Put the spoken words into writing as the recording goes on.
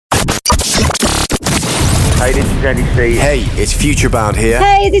Hey, this is Andy C. Hey, it's Futurebound here.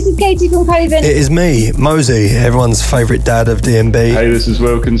 Hey, this is Katie from Coven. It is me, Mosey, everyone's favourite dad of DMB. Hey, this is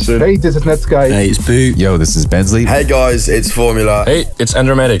Wilkinson. Hey, this is Netsky. Hey, it's Boo. Yo, this is Bensley. Hey guys, it's Formula. Hey, it's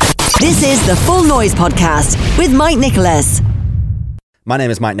Andromatic. This is the Full Noise Podcast with Mike Nicholas. My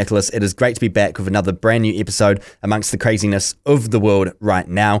name is Mike Nicholas. It is great to be back with another brand new episode amongst the craziness of the world right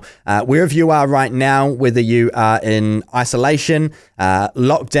now. Wherever you are right now, whether you are in isolation,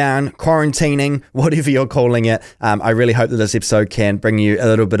 lockdown, quarantining, whatever you're calling it, I really hope that this episode can bring you a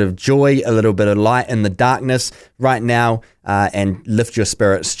little bit of joy, a little bit of light in the darkness right now, and lift your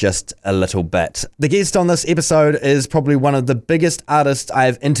spirits just a little bit. The guest on this episode is probably one of the biggest artists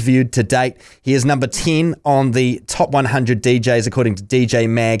I've interviewed to date. He is number 10 on the top 100 DJs according to DJ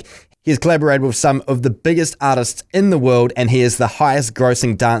Mag. He has collaborated with some of the biggest artists in the world, and he is the highest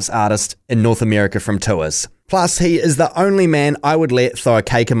grossing dance artist in North America from tours. Plus, he is the only man I would let throw a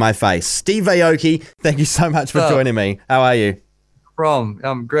cake in my face. Steve Aoki, thank you so much for joining me. How are you?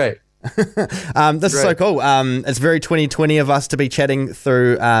 I'm great. This is so cool. It's very 2020 of us to be chatting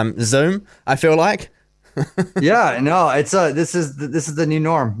through Zoom, I feel like. Yeah, no, it's this is the new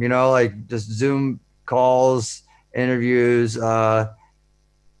norm, you know, like just Zoom calls, interviews.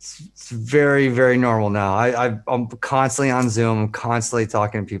 It's very, very normal now. I'm constantly on Zoom. I'm constantly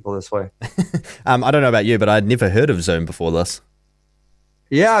talking to people this way. I don't know about you, but I'd never heard of Zoom before this.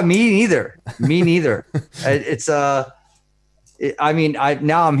 Yeah, me neither. Now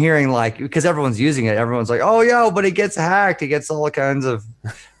I'm hearing, like, because everyone's using it. Everyone's like, oh yeah, but it gets hacked. It gets all kinds of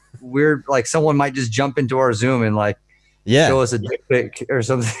weird, like someone might just jump into our Zoom and like show us a dick pic or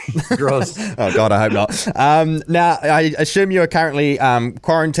something gross. Oh God, I hope not. Now, I assume you are currently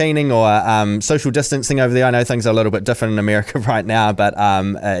quarantining or social distancing over there. I know things are a little bit different in America right now, but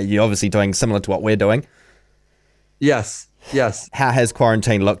you're obviously doing similar to what we're doing. Yes. How has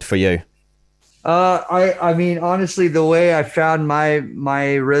quarantine looked for you? I mean, honestly, the way I found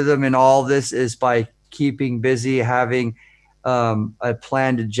my rhythm in all this is by keeping busy, having a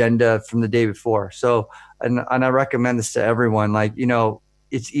planned agenda from the day before. So, and I recommend this to everyone. Like, you know,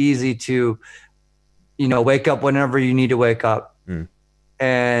 it's easy to, you know, wake up whenever you need to wake up,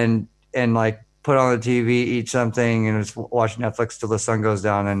 and like put on the TV, eat something, and just watch Netflix till the sun goes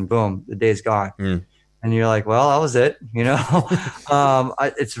down, and boom, the day's gone. And you're like, well, that was it, you know.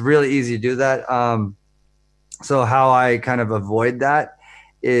 It's really easy to do that. So how I kind of avoid that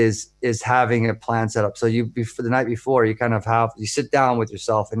is having a plan set up. So for the night before, you kind of you sit down with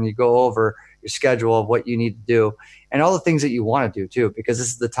yourself and you go over your schedule of what you need to do and all the things that you want to do too, because this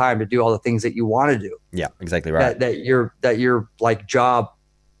is the time to do all the things that you want to do. Yeah, exactly right. That your like job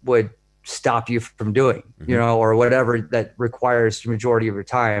would stop you from doing, you know, or whatever that requires the majority of your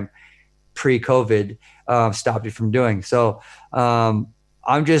time pre-COVID stopped you from doing. So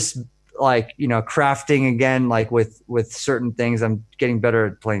I'm just like, you know, crafting again, like with certain things. I'm getting better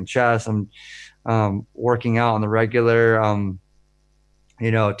at playing chess. I'm working out on the regular,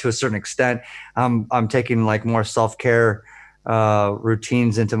 you know, to a certain extent. I'm taking like more self-care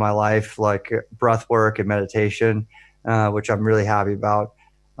routines into my life, like breath work and meditation, which I'm really happy about.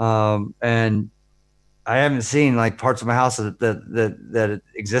 And I haven't seen like parts of my house that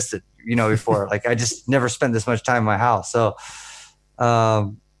existed, you know, before. Like I just never spent this much time in my house. So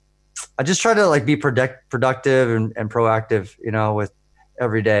I just try to like be productive and proactive, you know, with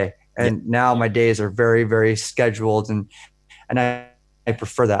every day. And now my days are very, very scheduled, and I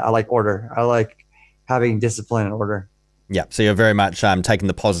prefer that. I like order. I like having discipline and order. Yeah. So you're very much taking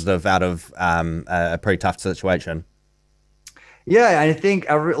the positive out of a pretty tough situation. Yeah, I think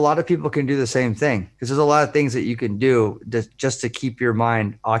a lot of people can do the same thing, because there's a lot of things that you can do just to keep your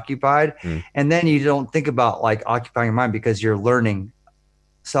mind occupied. And then you don't think about like occupying your mind because you're learning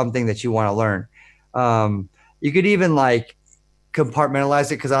something that you want to learn. You could even like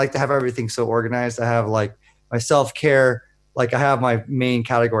compartmentalize it, because I like to have everything so organized. I have like my self-care, like I have my main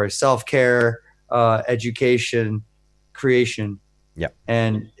category: self-care, education, creation. Yeah.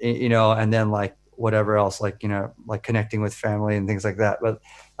 And, you know, and then like whatever else, like, you know, like connecting with family and things like that. But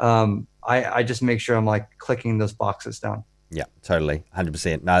I just make sure I'm like clicking those boxes down. Yeah, totally.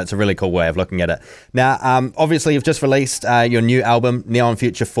 100%. No, it's a really cool way of looking at it. Now, obviously you've just released your new album, Neon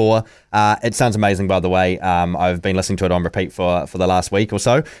Future 4. It sounds amazing, by the way. I've been listening to it on repeat for the last week or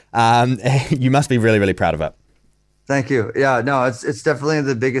so. You must be really, really proud of it. Thank you. Yeah, no, it's definitely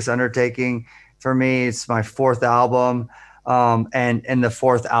the biggest undertaking for me. It's my fourth album. And the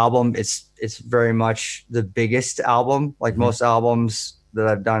fourth album, it's very much the biggest album. Like most albums that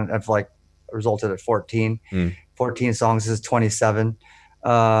I've done have like resulted at 14 songs. This is 27.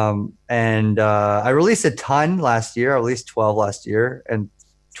 And I released a ton last year. I released 12 last year, and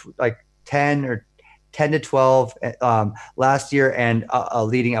like 10 or 10 to 12 last year, and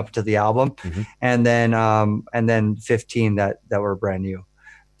leading up to the album, and then 15 that were brand new.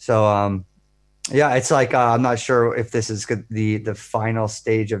 So yeah, it's like I'm not sure if this is the final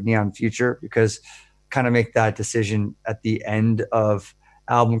stage of Neon Future, because kind of make that decision at the end of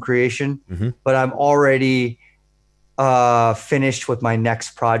album creation. But I'm already finished with my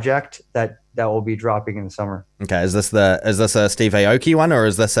next project that will be dropping in the summer. Okay, is this a Steve Aoki one, or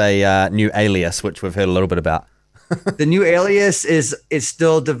is this a new Alias, which we've heard a little bit about? The new Alias is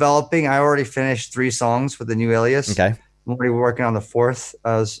still developing. I already finished 3 songs for the new Alias. Okay, I'm already working on the 4th.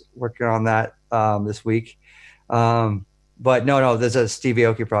 I was working on that this week. But no, there's a Steve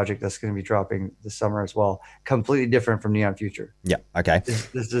Aoki project that's going to be dropping this summer as well. Completely different from Neon Future. Yeah. Okay.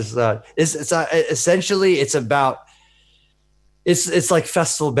 This is essentially it's about. It's like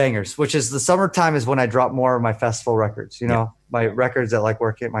festival bangers, which is the summertime is when I drop more of my festival records, my records that like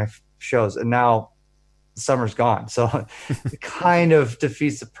work at my shows. And now the summer's gone. So it kind of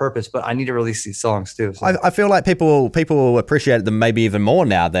defeats the purpose, but I need to release these songs too. So. I feel like people will appreciate them maybe even more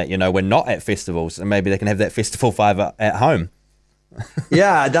now that, we're not at festivals, and maybe they can have that festival vibe at home.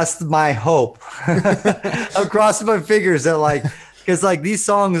 Yeah, that's my hope. I'm crossing my fingers that because these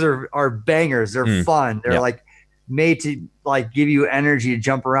songs are bangers. They're fun. They're like made to like give you energy to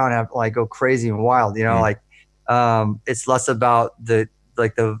jump around and like go crazy and wild, it's less about the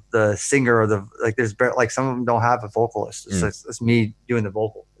singer or there's like some of them don't have a vocalist. It's me doing the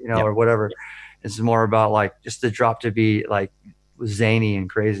vocal, or whatever. It's more about like just the drop to be like zany and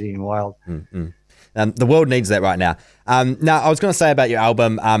crazy and wild. The world needs that right now. Now, I was going to say about your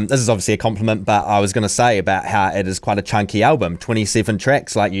album, this is obviously a compliment, but I was going to say about how it is quite a chunky album, 27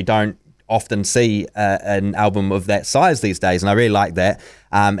 tracks. Like, you don't often see an album of that size these days, and I really like that.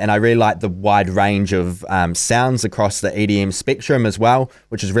 And I really like the wide range of sounds across the EDM spectrum as well,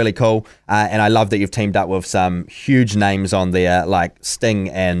 which is really cool. And I love that you've teamed up with some huge names on there, like Sting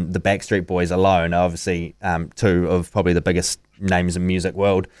and the Backstreet Boys alone, obviously 2 of probably the biggest names in music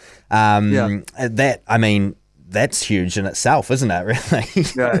world. That, I mean, that's huge in itself, isn't it? Really?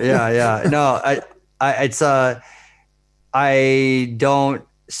 Yeah. No, I don't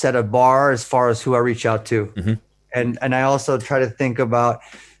set a bar as far as who I reach out to. And I also try to think about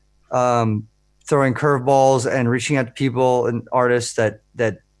throwing curveballs and reaching out to people and artists that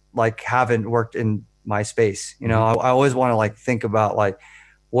like haven't worked in my space. I always want to like think about like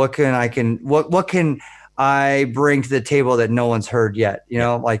what can I bring to the table that no one's heard yet?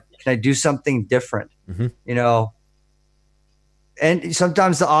 Like, can I do something different? And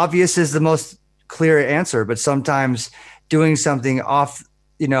sometimes the obvious is the most clear answer, but sometimes doing something off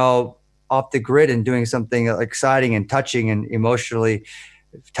the grid and doing something exciting and touching and emotionally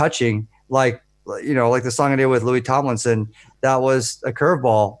touching, like the song I did with Louis Tomlinson, that was a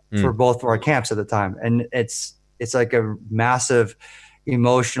curveball for both of our camps at the time. And it's like a massive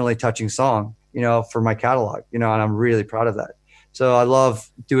emotionally touching song, for my catalog, and I'm really proud of that. So I love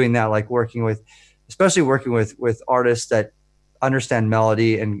doing that, like especially working with artists that understand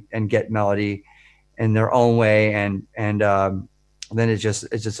melody and get melody in their own way. And then it's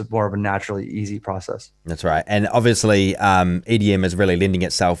just more of a naturally easy process. That's right. And obviously EDM is really lending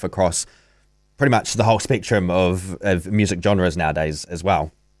itself across pretty much the whole spectrum of music genres nowadays as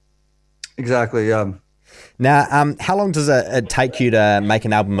well. Exactly. Now, how long does it take you to make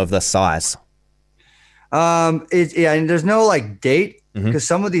an album of this size? And there's no like date, because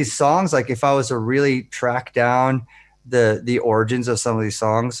some of these songs, like if I was to really track down the origins of some of these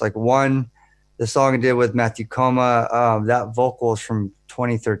songs, like the song I did with Matthew Coma, that vocal is from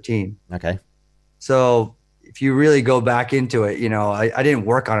 2013. Okay. So if you really go back into it, I didn't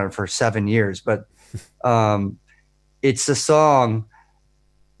work on it for 7 years, but it's a song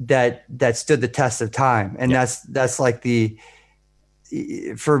that stood the test of time. And that's like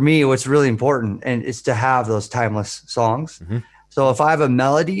for me, what's really important, and it's to have those timeless songs. So if I have a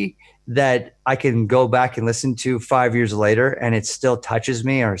melody that I can go back and listen to 5 years later and it still touches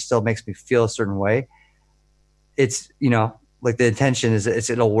me or still makes me feel a certain way, it's, like the intention is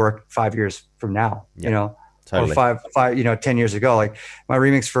it'll work 5 years from now, totally. Or five 10 years ago. Like my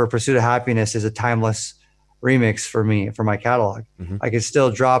remix for Pursuit of Happiness is a timeless remix for me, for my catalog. I could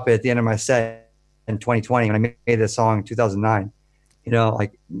still drop it at the end of my set in 2020 when I made this song in 2009.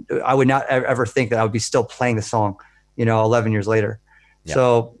 Like I would not ever think that I would be still playing the song, 11 years later. Yeah.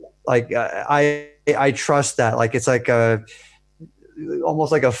 So like I trust that. Like it's like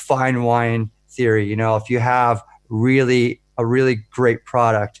almost like a fine wine theory. If you have a really great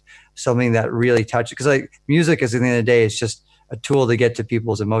product, something that really touches, because like music is, at the end of the day, it's just a tool to get to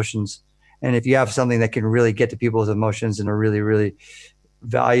people's emotions. And if you have something that can really get to people's emotions in a really, really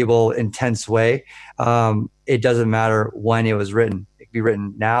valuable, intense way. It doesn't matter when it was written. It could be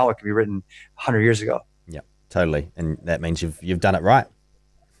written now. It could be written 100 years ago. Yeah, totally. And that means you've done it right.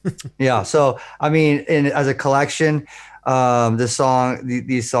 Yeah. So, I mean, as a collection,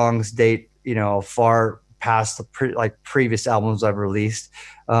 these songs date, far past the previous albums I've released.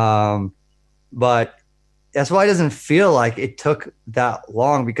 But that's why it doesn't feel like it took that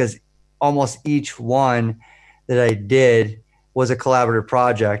long, because almost each one that I did was a collaborative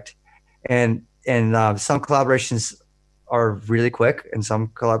project, and some collaborations are really quick and some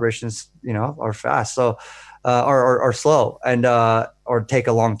collaborations, are fast. So, or slow and, or take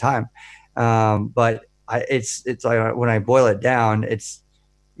a long time. But it's like, when I boil it down, it's,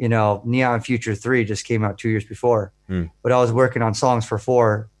 Neon Future 3 just came out 2 years before, but I was working on songs for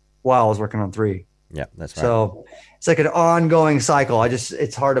 4 while I was working on 3. Yeah, that's right. So it's like an ongoing cycle.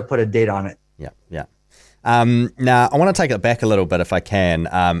 It's hard to put a date on it. Yeah. Yeah. Now I want to take it back a little bit, if I can,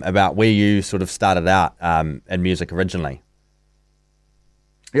 about where you sort of started out, in music originally.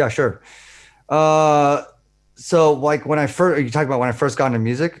 Yeah, sure. So like when I first got into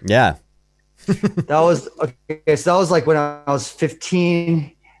music? Yeah. that was like when I was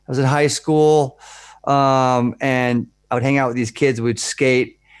 15. I was in high school, and I would hang out with these kids. We'd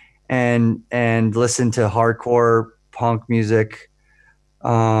skate and listen to hardcore punk music.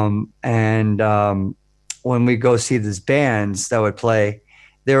 When we go see these bands that would play,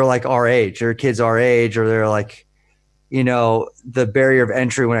 they were like our age. They were kids our age, or they're like, the barrier of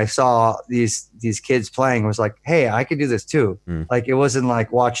entry when I saw these kids playing was like, hey, I could do this too. Like, it wasn't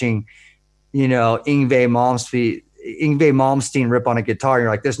like watching, Yngwie Malmsteen rip on a guitar.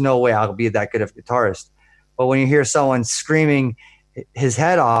 You're like, there's no way I'll be that good of a guitarist. But when you hear someone screaming his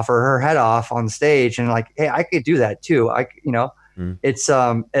head off or her head off on stage, and like, hey, I could do that too.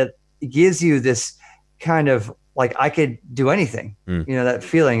 It gives you this kind of like, I could do anything, that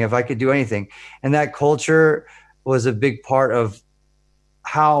feeling of I could do anything. And that culture was a big part of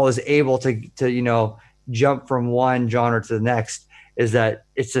how I was able to jump from one genre to the next, is that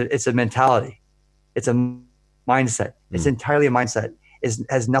it's a mentality. It's a mindset. It's entirely a mindset. It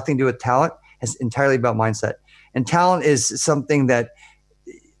has nothing to do with talent. It's entirely about mindset. And talent is something that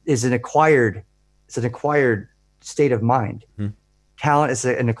is an acquired state of mind. Talent is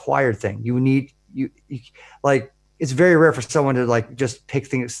an acquired thing. You like, it's very rare for someone to like just pick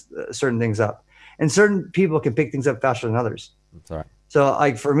certain things up, and certain people can pick things up faster than others. That's right. So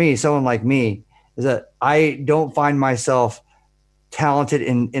like for me, someone like me, is that I don't find myself talented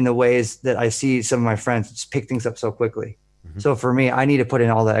in the ways that I see some of my friends just pick things up so quickly. So for me, I need to put in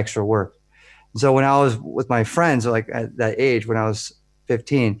all that extra work. So when I was with my friends, like at that age, when I was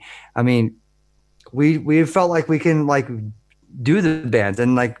 15, I mean, we felt like we can like do the bands,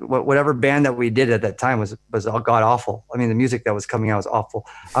 and like whatever band that we did at that time was all god awful. I mean, the music that was coming out was awful.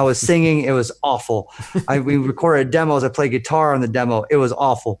 I was singing, it was awful. We recorded demos. I played guitar on the demo. It was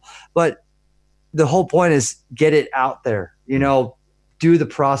awful. But the whole point is get it out there, do the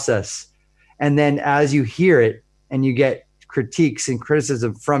process. And then as you hear it and you get critiques and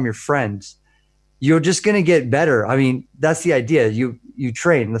criticism from your friends, you're just going to get better. I mean, that's the idea. You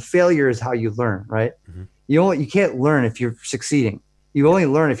train. The failure is how you learn, right? You can't learn if you're succeeding. You only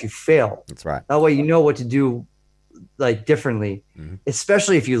learn if you fail. That's right. That way you know what to do like differently,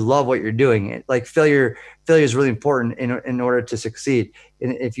 especially if you love what you're doing. Like failure is really important in order to succeed.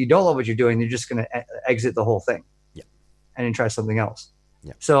 And if you don't love what you're doing, you're just going to exit the whole thing. Yeah. And then try something else.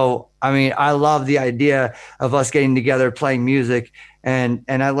 Yeah. So, I mean, I love the idea of us getting together, playing music, and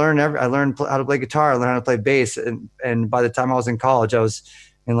I learned how to play guitar. I learned how to play bass. And by the time I was in college, I was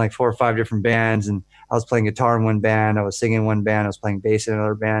in like 4 or 5 different bands, and I was playing guitar in one band. I was singing in one band. I was playing bass in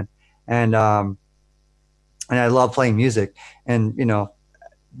another band. And I love playing music. And,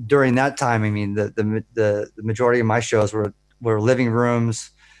 during that time, I mean, the majority of my shows were living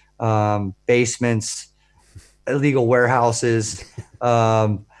rooms, basements, illegal warehouses,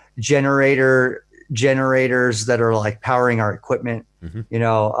 generators that are like powering our equipment,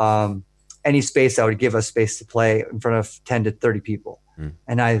 any space that would give us space to play in front of 10 to 30 people.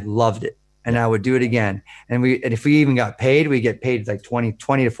 And I loved it. And I would do it again. And if we even got paid, we get paid like 20 to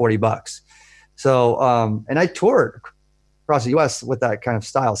 $40. So, and I toured across the US with that kind of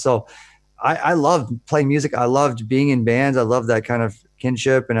style. So I loved playing music. I loved being in bands. I loved that kind of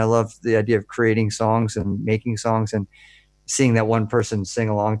kinship. And I loved the idea of creating songs and making songs and seeing that one person sing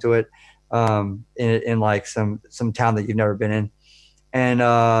along to it, in like some town that you've never been in.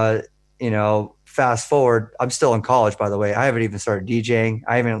 And, fast forward, I'm still in college, by the way. I haven't even started DJing.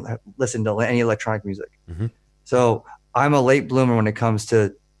 I haven't listened to any electronic music. So I'm a late bloomer when it comes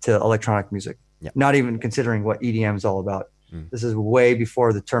to electronic music, not even considering what EDM is all about. This is way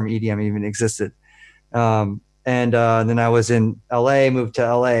before the term EDM even existed. And then I was in LA, moved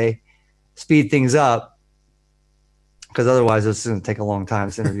to LA, speed things up, because otherwise this is going to take a long time,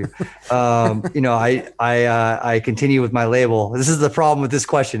 this interview. I continue with my label. This is the problem with this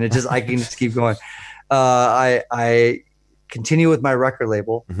question. I can just keep going. I continue with my record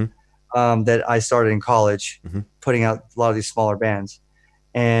label that I started in college, putting out a lot of these smaller bands.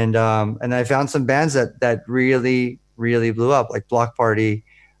 And I found some bands that really, really blew up, like Block Party,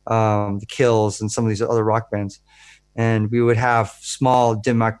 The Kills, and some of these other rock bands. And we would have small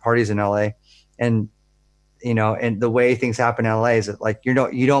dim mak parties in LA. And and the way things happen in LA is that, like, you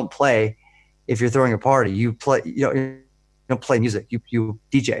don't play if you're throwing a party. You play, you don't play music. You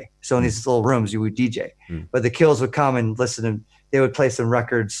DJ. So in these little rooms, you would DJ. But the Kills would come and listen, and they would play some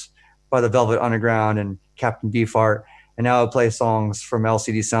records by the Velvet Underground and Captain Beefheart, and now I would play songs from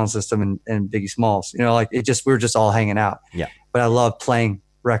LCD Sound System and Biggie Smalls. We were just all hanging out. Yeah. But I loved playing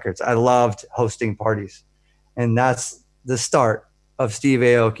records. I loved hosting parties, and that's the start of Steve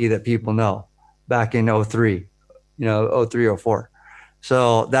Aoki that people know. Back in 03, 03, 04.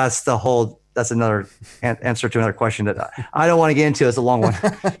 So that's another answer to another question that I don't want to get into. It's a long one.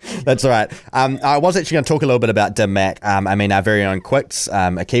 That's all right. I was actually going to talk a little bit about Dim Mak. Our very own Quicks,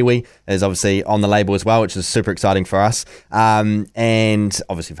 a Kiwi, is obviously on the label as well, which is super exciting for us, and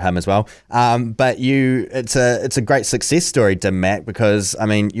obviously for him as well. But it's a great success story, Dim Mak, because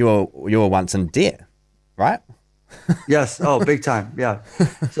you were once in debt, right? Yes. Oh, big time. Yeah.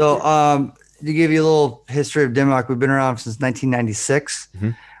 So to give you a little history of Dim Mak, we've been around since 1996.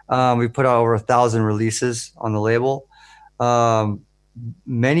 We put out over 1,000 releases on the label,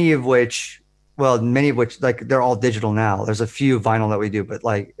 many of which, like, they're all digital now. There's a few vinyl that we do, but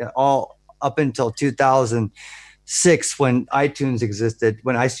like all up until 2006, when iTunes existed,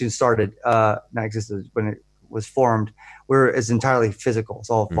 when iTunes started, when it was formed, it's entirely physical. It's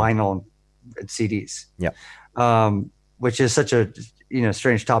all vinyl and CDs. Yeah. Which is such a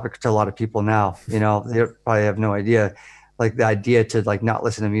strange topic to a lot of people now. They probably have no idea, like the idea to like not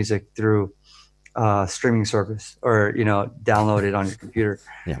listen to music through streaming service or download it on your computer.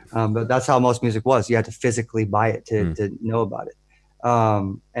 Yeah. But that's how most music was. You had to physically buy it to know about it.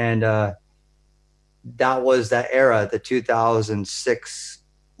 And that was that era, the 2006,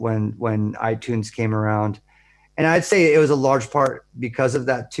 when iTunes came around. And I'd say it was a large part because of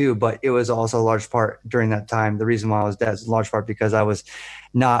that too, but it was also a large part during that time. The reason why I was dead is a large part because I was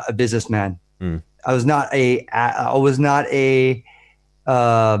not a businessman. I was not a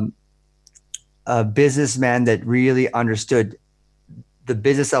businessman that really understood the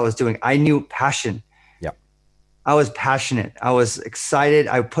business I was doing. I knew passion. Yeah. I was passionate. I was excited.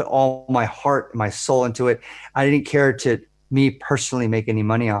 I put all my heart, my soul into it. I didn't care to me personally make any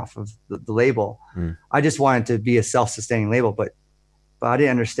money off of the label. I just wanted to be a self-sustaining label, but I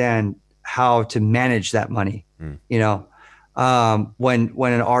didn't understand how to manage that money. When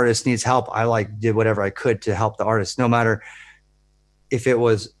an artist needs help, I did whatever I could to help the artist, no matter if it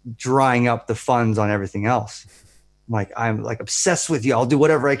was drying up the funds on everything else. I'm obsessed with you. I'll do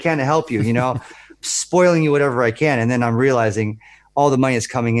whatever I can to help you, spoiling you whatever I can. And then I'm realizing all the money is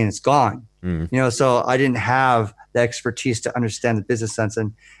coming in, it's gone. So I didn't have the expertise to understand the business sense.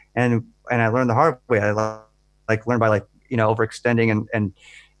 And I learned the hard way. I learned by overextending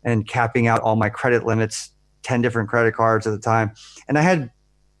and capping out all my credit limits, 10 different credit cards at the time. And I had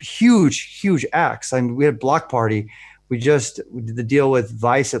huge acts. We had Block Party. We did the deal with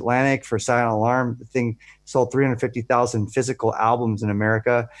Vice Atlantic for Silent Alarm. The thing sold 350,000 physical albums in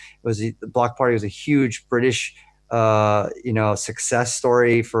America. The Block Party was a huge British, success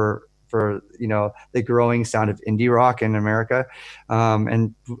story for the growing sound of indie rock in America.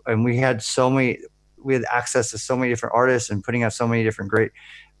 And we had access to so many different artists and putting out so many different great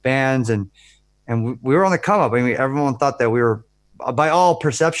bands. And we were on the come up. Everyone thought that we were, by all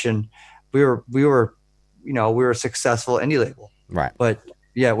perception, we were a successful indie label. Right. But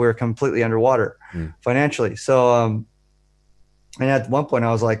yeah, we were completely underwater financially. So, and at one point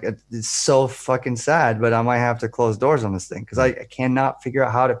I was like, it's so fucking sad, but I might have to close doors on this thing because I cannot figure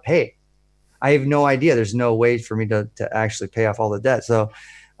out how to pay. I have no idea. There's no way for me to actually pay off all the debt. So,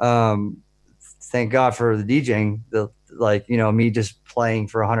 thank God for the DJing, me just playing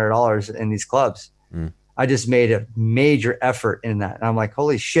for $100 in these clubs. I just made a major effort in that. And I'm like,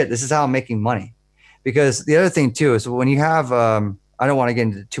 holy shit, this is how I'm making money. Because the other thing too is when you have, I don't want to get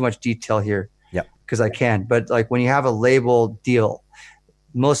into too much detail here because I can, but when you have a label deal,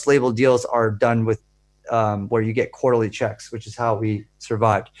 most label deals are done with where you get quarterly checks, which is how we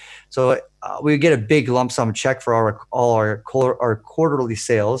survived. So we get a big lump sum check for all our quarterly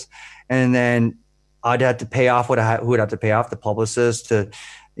sales, and then I'd have to pay off who would have to pay off, the publicist, to,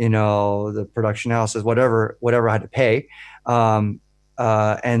 the production houses, whatever I had to pay. And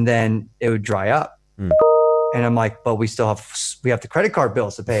then it would dry up. And I'm like, but we have the credit card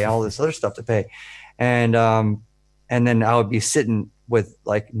bills to pay, all this other stuff to pay. And then I would be sitting with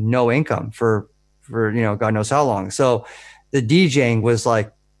like no income for God knows how long. So the DJing was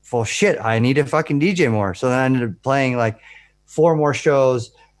like, well, shit, I need to fucking DJ more. So then I ended up playing like 4 more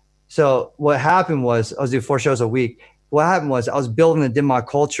shows. So what happened was I was doing 4 shows a week. What happened was I was building the Dim Mak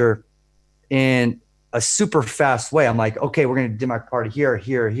culture in a super fast way. I'm like, okay, we're going to Dim Mak party here,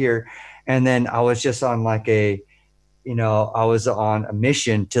 here, here. And then I was just on like I was on a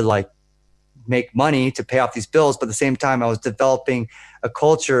mission to like make money to pay off these bills. But at the same time, I was developing a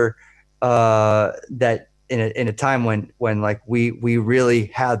culture that in a time when like we really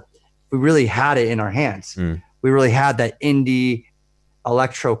had it in our hands. We really had that indie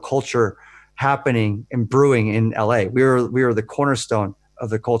electro culture happening and brewing in LA. We were the cornerstone of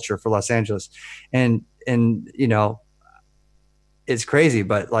the culture for Los Angeles. And it's crazy,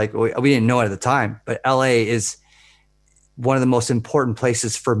 but like we didn't know it at the time, but LA is one of the most important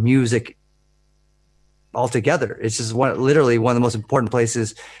places for music altogether. It's just literally one of the most important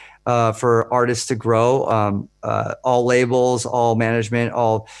places for artists to grow. All labels, all management,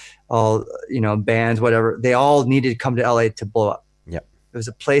 all bands, whatever, they all needed to come to LA to blow up. Yep. It was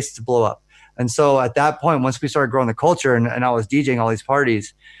a place to blow up. And so at that point, once we started growing the culture and I was DJing all these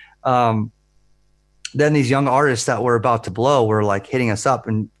parties, then these young artists that were about to blow were like hitting us up,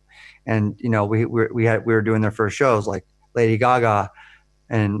 and we were doing their first shows, like Lady Gaga,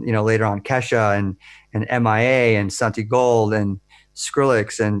 and later on Kesha and MIA and Santi Gold and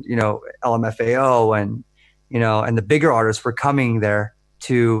Skrillex and LMFAO and the bigger artists were coming there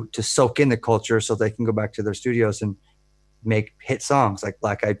to soak in the culture so they can go back to their studios and make hit songs like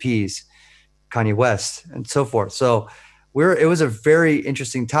Black Eyed Peas, Kanye West, and so forth. So it was a very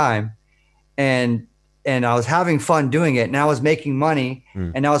interesting time, and I was having fun doing it, and I was making money,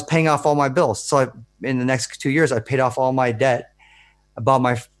 and I was paying off all my bills. So in the next 2 years, I paid off all my debt. I bought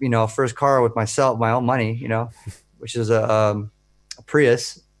my first car with my own money, which is a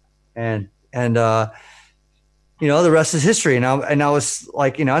Prius, and the rest is history. And I was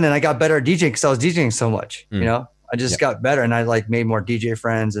like, and then I got better at DJing because I was DJing so much. I just got better, and I like made more DJ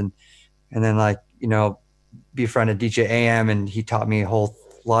friends, and then like befriended DJ AM, and he taught me a whole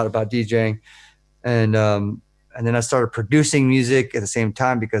lot about DJing. And then I started producing music at the same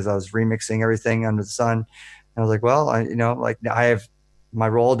time because I was remixing everything under the sun. And I was like, well, I have my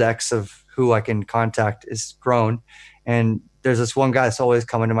Rolodex of who I can contact is grown. And there's this one guy that's always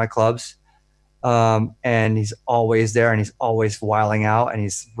coming to my clubs. And he's always there, and he's always wiling out, and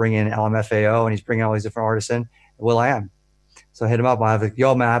he's bringing LMFAO, and he's bringing all these different artists in. will.i.am. So I hit him up. I have like,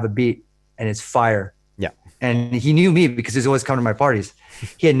 yo, man, I have a beat, and it's fire. Yeah. And he knew me because he's always coming to my parties.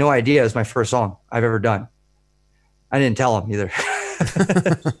 He had no idea it was my first song I've ever done. I didn't tell him either.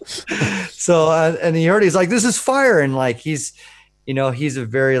 So, and he heard, he's like, this is fire. And like, he's a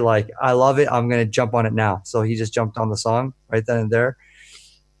very like, I love it. I'm going to jump on it now. So he just jumped on the song right then and there.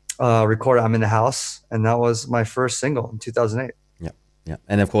 Recorded I'm in the House. And that was my first single in 2008. Yeah. Yeah.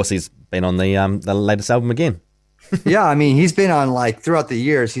 And of course he's been on the latest album again. Yeah. I mean, he's been on like throughout the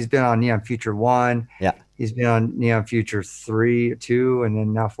years, he's been on Neon Future 1. Yeah. He's been on Neon Future 3, 2, and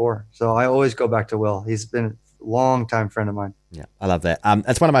then now 4. So I always go back to Will. He's been a long time friend of mine. Yeah, I love that.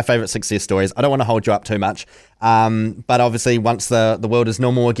 It's one of my favorite success stories. I don't want to hold you up too much, but obviously once the world is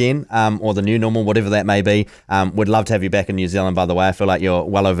normal again, or the new normal, whatever that may be, would love to have you back in New Zealand, by the way. I feel like you're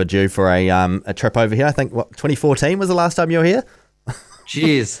well overdue for a trip over here. I think, 2014 was the last time you were here?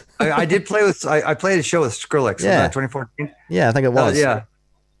 Jeez. I did play with, I played a show with Skrillex. Yeah. 2014. Yeah, I think it was. Yeah.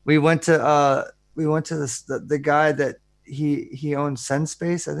 We went to this, the guy that he owns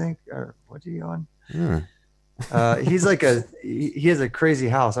Space, I think, or what did he own? He's like he has a crazy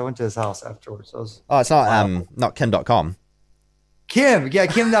house. I went to his house afterwards. So it's not Kim.com. Kim, yeah,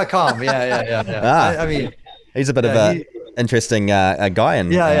 Kim.com. Yeah. I mean, he's a bit of a interesting guy.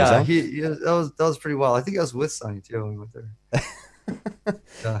 And that was pretty wild. I think I was with Sonny too when we went there.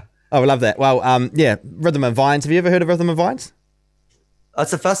 Yeah. Oh, I love that. Well, Rhythm and Vines. Have you ever heard of Rhythm and Vines?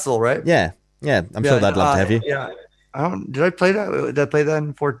 That's a festival, right? Yeah. I'm sure they'd love to have you. Yeah. Did I play that? Did I play that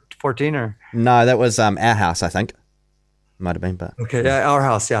in 14 or? No, that was Our House, I think. Might have been, but okay, yeah, Our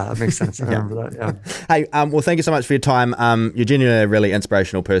House, yeah, that makes sense. I remember that. Yeah. Hey, well, thank you so much for your time. You're genuinely a really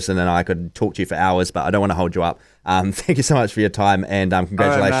inspirational person, and I could talk to you for hours, but I don't want to hold you up. Thank you so much for your time, and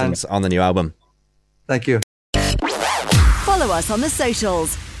congratulations on the new album. Thank you. Follow us on the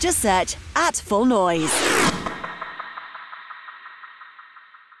socials. Just search @FullNoise.